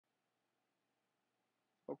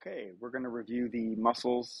Okay, we're going to review the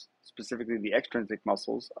muscles, specifically the extrinsic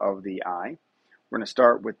muscles of the eye. We're going to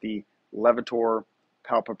start with the levator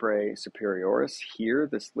palpebrae superioris. Here,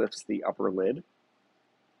 this lifts the upper lid.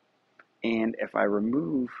 And if I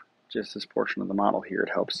remove just this portion of the model here,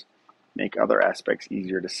 it helps make other aspects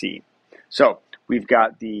easier to see. So we've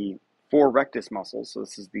got the four rectus muscles. So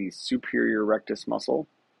this is the superior rectus muscle,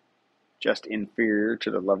 just inferior to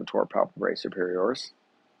the levator palpebrae superioris.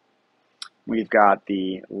 We've got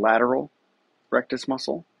the lateral rectus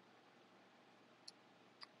muscle.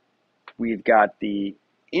 We've got the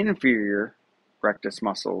inferior rectus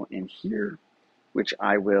muscle in here, which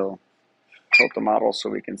I will tilt the model so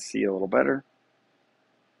we can see a little better.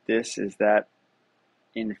 This is that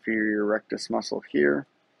inferior rectus muscle here.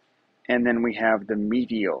 And then we have the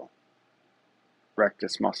medial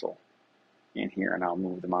rectus muscle in here, and I'll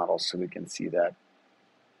move the model so we can see that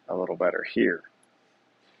a little better here.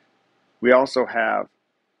 We also have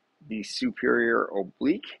the superior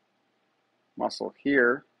oblique muscle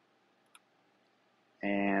here,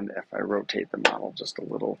 and if I rotate the model just a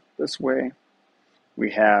little this way,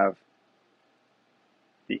 we have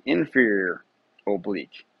the inferior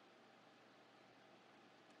oblique